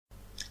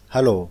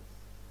Hello,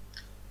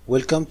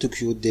 welcome to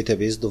Qt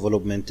Database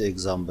Development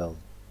Example.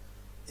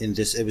 In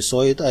this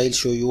episode, I'll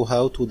show you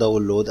how to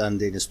download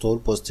and install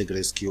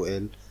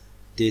PostgreSQL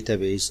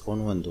database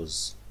on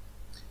Windows.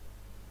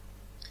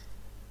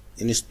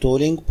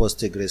 Installing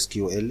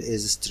PostgreSQL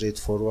is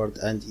straightforward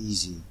and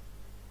easy.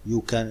 You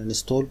can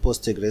install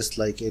Postgres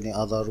like any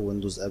other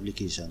Windows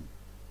application.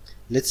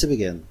 Let's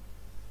begin.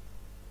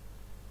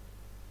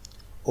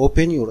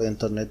 Open your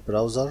internet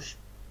browser.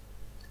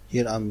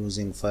 Here I'm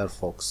using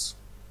Firefox.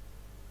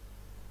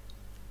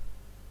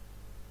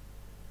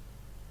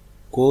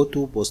 Go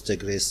to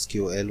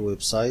PostgreSQL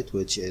website,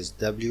 which is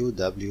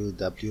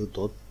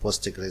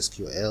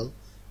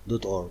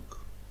www.postgresql.org.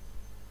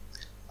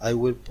 I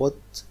will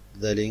put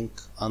the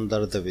link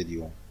under the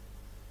video.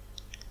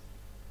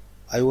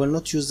 I will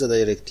not use the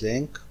direct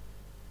link.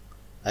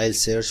 I'll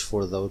search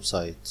for the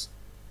website.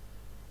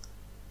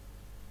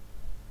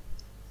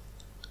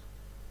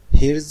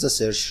 Here is the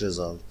search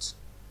result.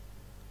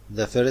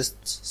 The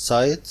first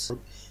site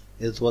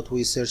is what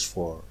we search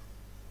for.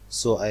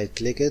 So I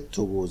click it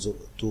to go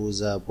to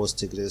the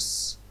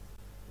Postgres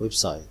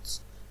website.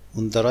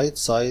 On the right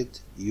side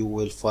you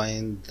will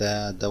find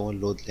the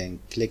download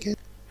link. Click it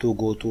to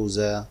go to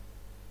the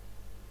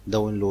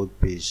download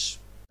page.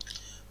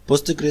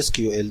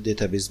 PostgreSQL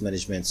Database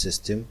Management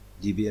System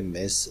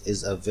 (DBMS)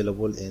 is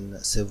available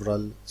in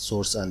several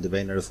source and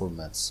binary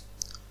formats.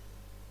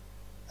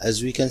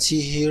 As we can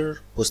see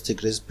here,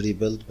 Postgres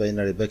pre-built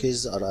binary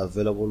packages are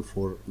available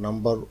for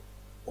number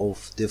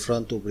of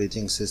different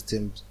operating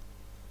systems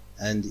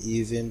and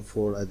even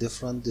for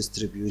different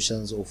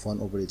distributions of one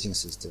operating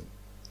system.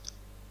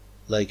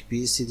 Like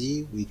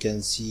BSD, we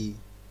can see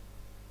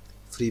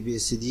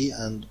FreeBSD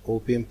and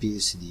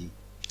OpenBSD,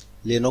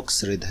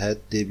 Linux, Red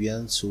Hat,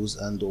 Debian, SUSE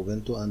and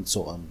Ubuntu and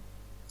so on.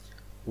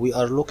 We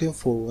are looking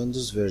for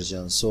Windows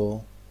version,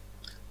 so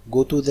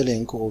go to the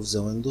link of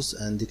the Windows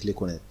and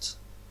click on it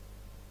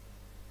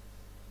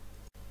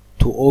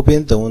to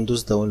open the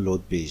Windows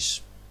download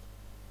page.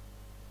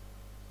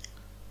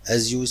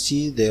 As you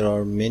see, there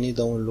are many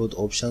download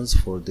options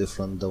for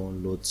different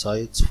download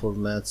sites,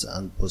 formats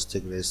and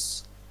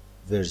Postgres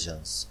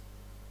versions.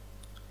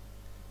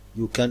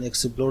 You can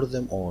explore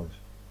them all.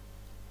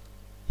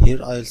 Here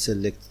I'll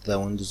select the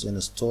Windows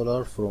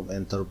installer from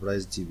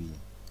Enterprise DB.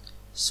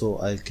 So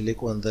I'll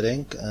click on the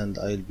link and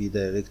I'll be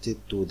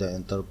directed to the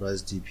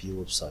Enterprise DB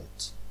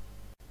website.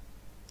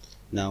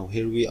 Now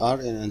here we are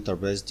in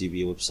Enterprise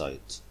DB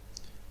website.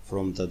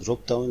 From the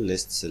drop-down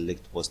list,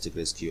 select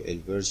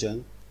PostgreSQL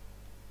version.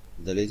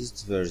 The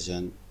latest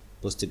version,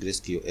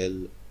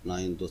 PostgreSQL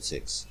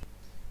 9.6,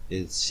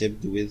 is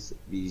shipped with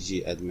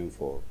pgadmin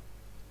 4.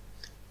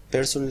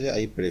 Personally,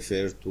 I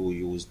prefer to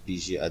use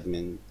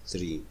pgadmin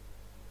 3.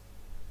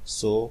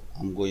 So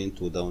I'm going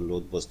to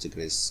download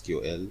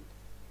PostgreSQL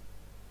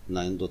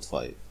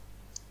 9.5.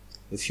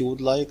 If you would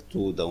like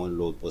to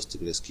download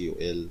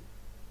PostgreSQL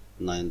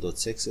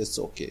 9.6, it's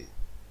okay.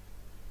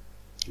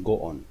 Go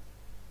on.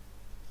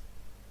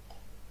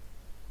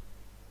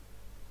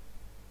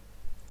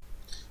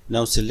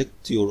 Now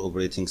select your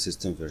operating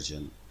system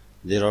version.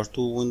 There are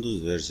two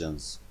Windows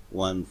versions,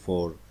 one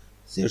for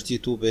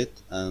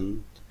 32-bit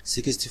and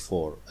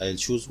 64. I'll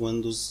choose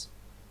Windows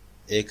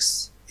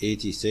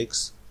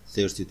x86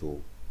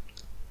 32.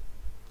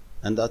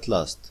 And at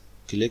last,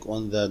 click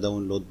on the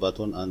download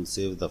button and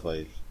save the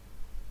file.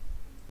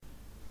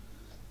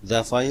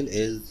 The file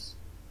is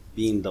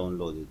being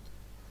downloaded.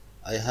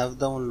 I have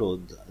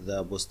downloaded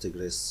the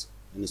Postgres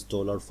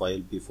installer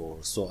file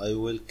before, so I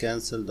will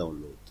cancel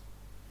download.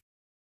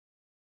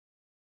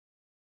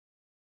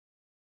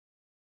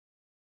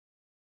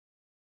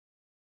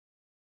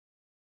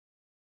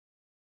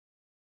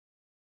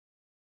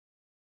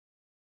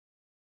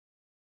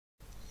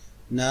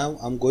 Now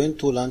I'm going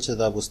to launch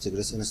the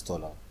Postgres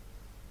installer.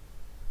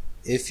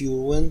 If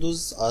your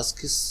Windows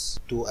asks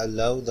to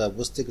allow the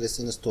Postgres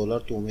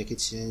installer to make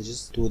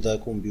changes to the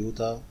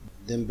computer,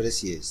 then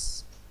press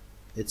yes.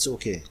 It's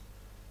okay.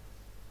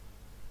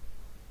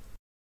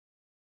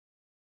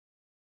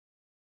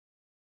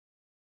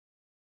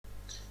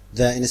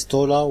 The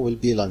installer will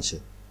be launched.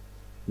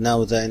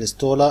 Now the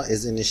installer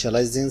is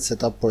initializing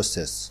setup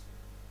process.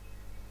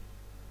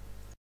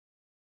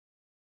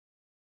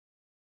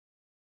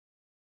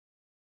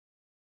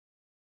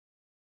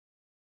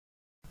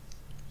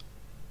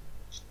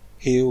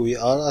 Here we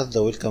are at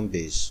the welcome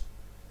page.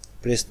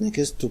 Press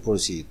next to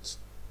proceed.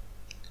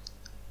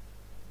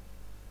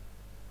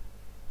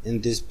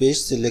 In this page,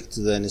 select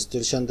the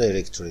installation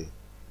directory.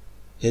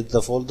 Hit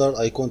the folder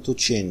icon to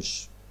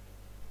change.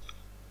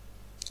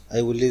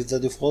 I will leave the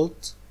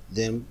default,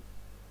 then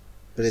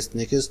press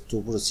next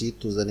to proceed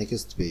to the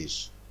next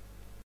page.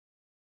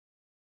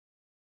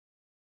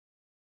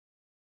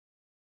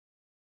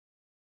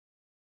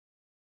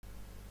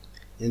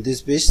 In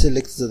this page,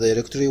 select the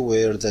directory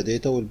where the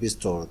data will be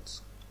stored.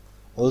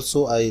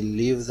 Also, I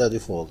leave the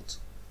default,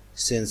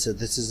 since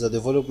this is the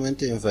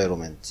development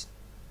environment.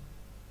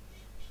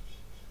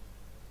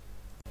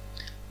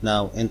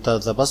 Now enter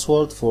the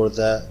password for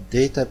the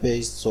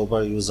database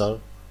super user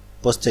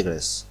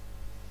Postgres.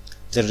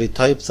 Then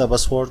retype the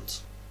password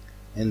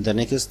in the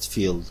next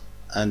field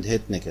and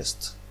hit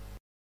next.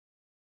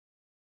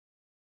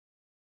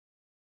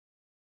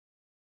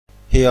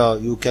 Here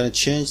you can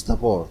change the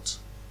port.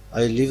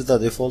 I leave the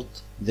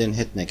default, then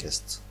hit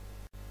next.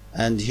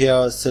 And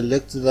here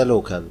select the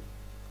local.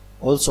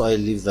 Also I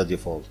leave the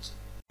default.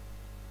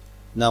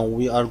 Now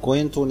we are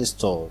going to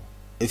install.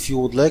 If you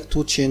would like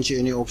to change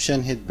any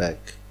option, hit back.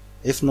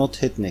 If not,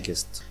 hit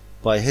next.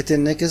 By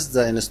hitting next,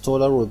 the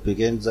installer will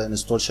begin the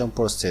installation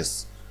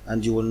process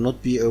and you will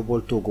not be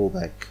able to go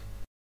back.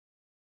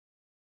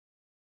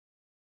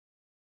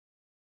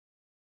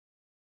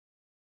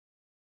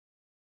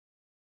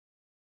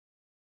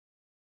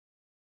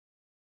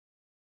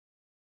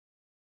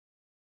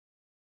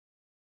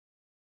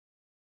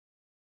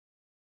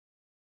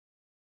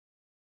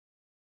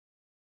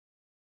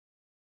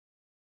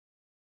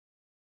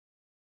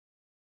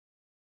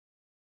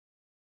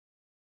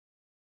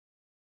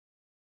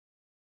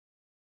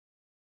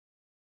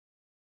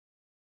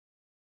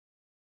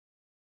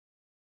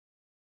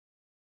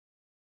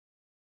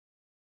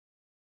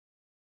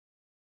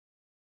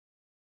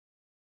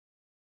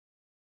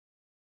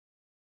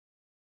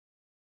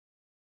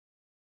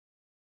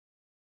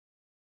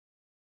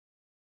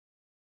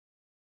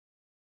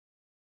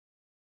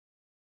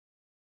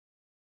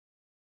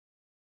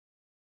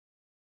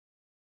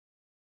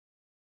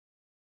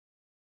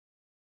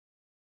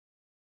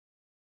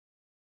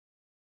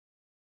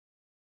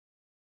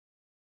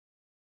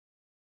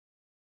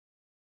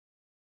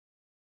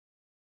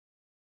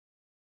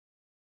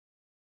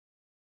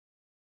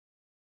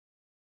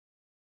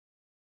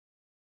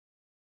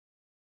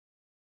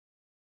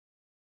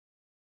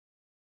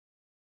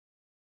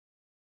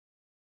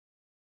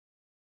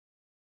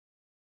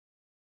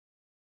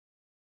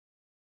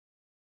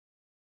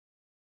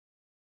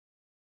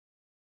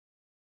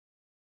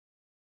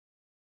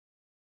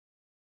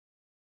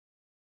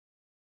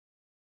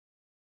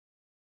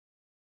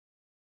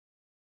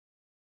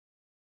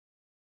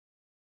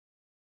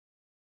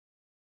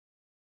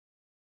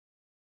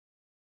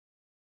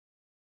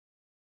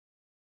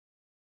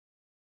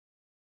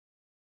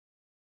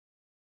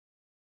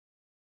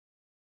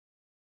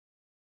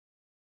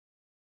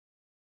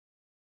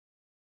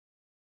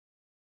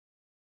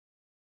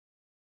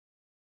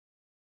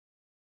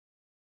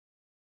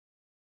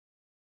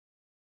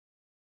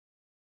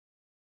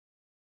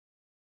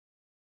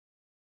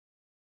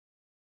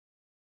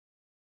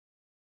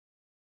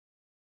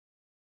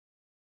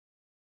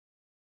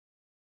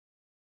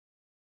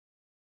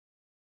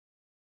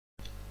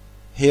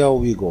 Here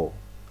we go.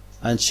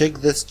 And check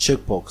this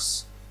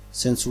checkbox,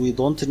 since we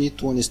don't need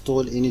to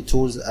install any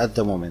tools at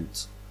the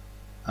moment.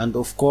 And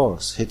of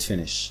course, hit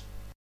finish.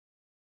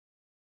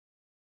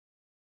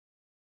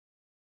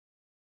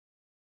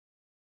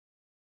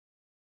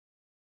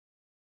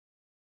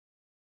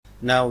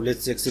 Now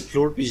let's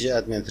explore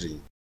pgadmin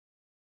 3.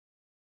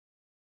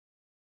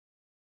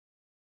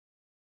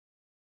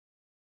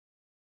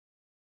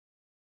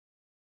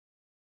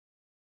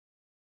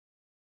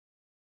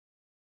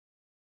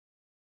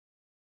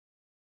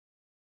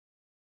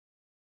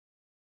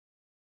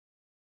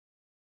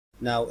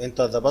 Now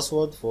enter the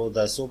password for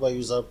the super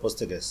user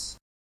postgres.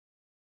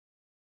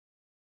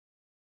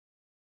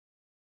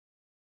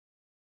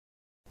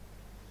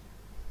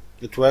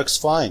 It works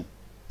fine.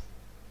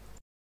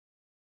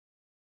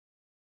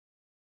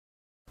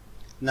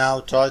 Now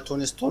try to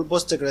install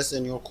Postgres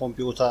in your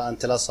computer and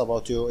tell us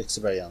about your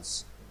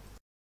experience.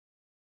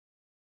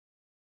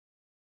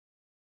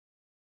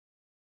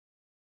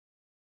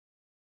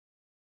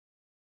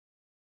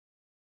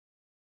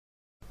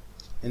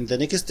 In the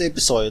next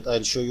episode,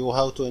 I'll show you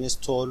how to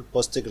install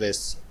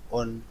Postgres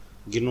on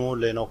GNU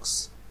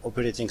Linux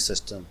operating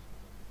system.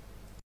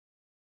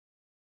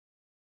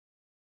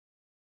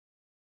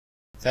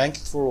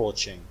 Thanks for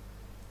watching.